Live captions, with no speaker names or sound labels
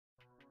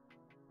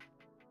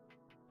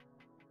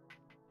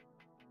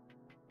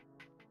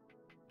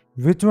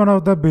Which one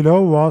of the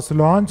below was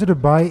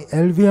launched by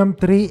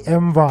LVM3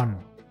 M1?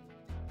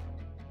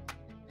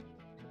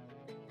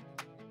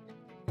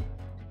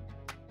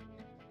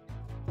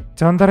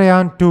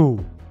 Chandrayaan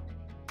 2.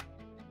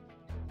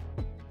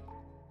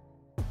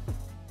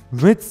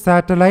 Which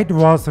satellite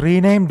was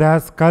renamed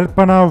as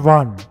Kalpana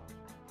 1?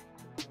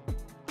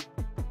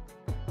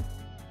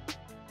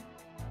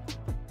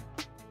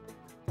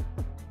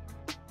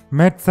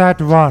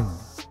 METSAT 1.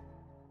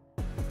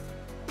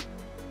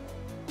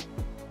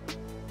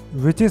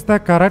 Which is the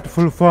correct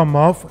full form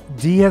of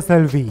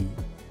GSLV?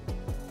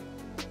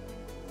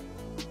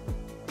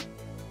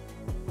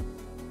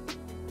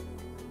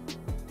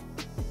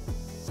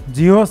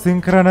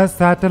 Geosynchronous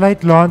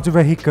Satellite Launch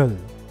Vehicle.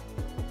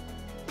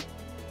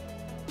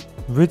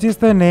 Which is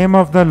the name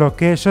of the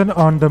location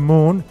on the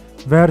moon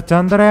where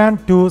Chandrayaan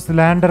 2's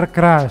lander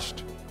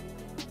crashed?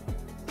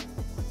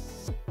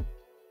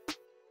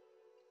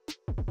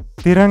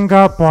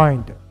 Tiranga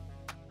Point.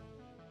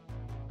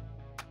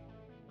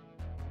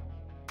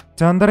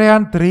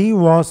 Chandrayaan 3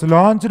 was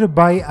launched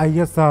by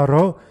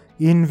ISRO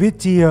in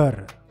which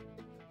year?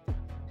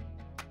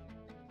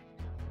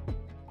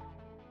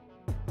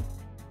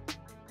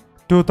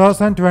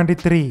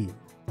 (2023).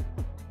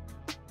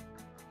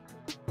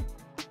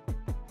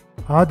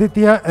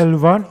 Aditya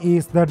L1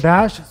 is the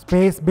dash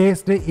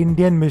space-based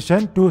Indian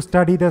mission to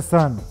study the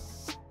Sun.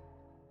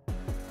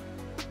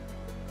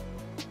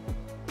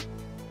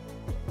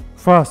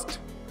 First.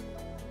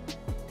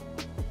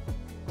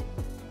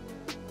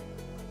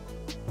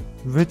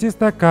 Which is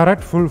the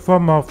correct full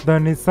form of the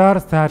NISAR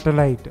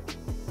satellite?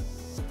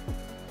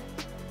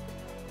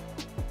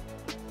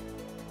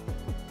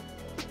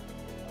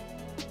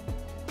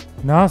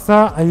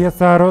 NASA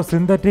ISRO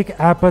Synthetic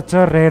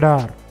Aperture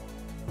Radar.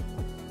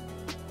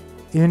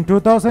 In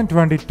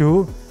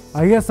 2022,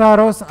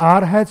 ISRO's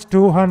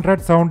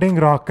RH-200 sounding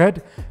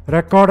rocket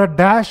recorded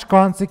dash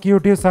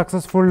consecutive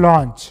successful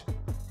launch.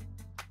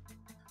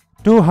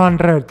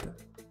 200th.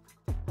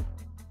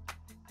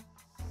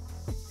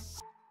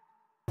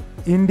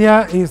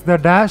 India is the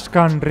dash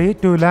country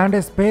to land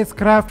a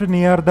spacecraft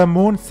near the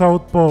moon's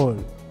south pole.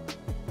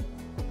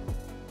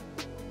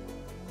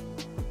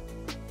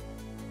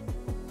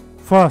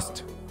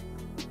 First.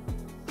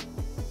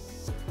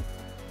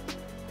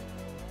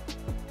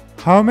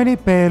 How many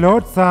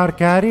payloads are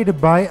carried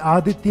by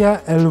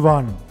Aditya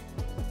L1?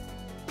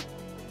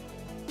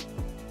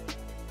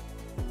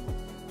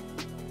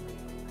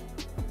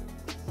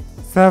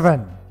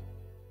 7.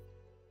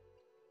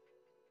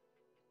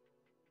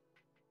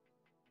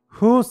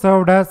 Who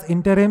served as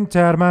interim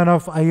chairman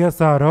of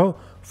ISRO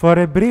for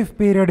a brief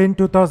period in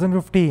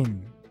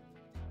 2015?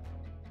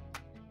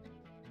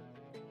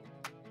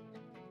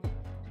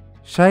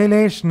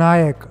 Shailesh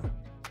Nayak.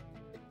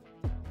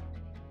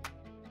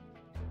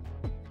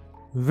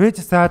 Which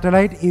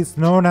satellite is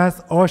known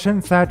as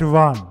OceanSat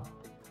 1?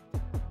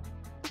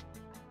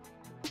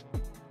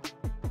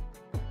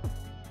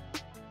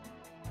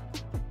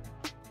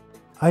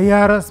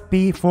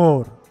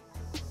 IRS-P4.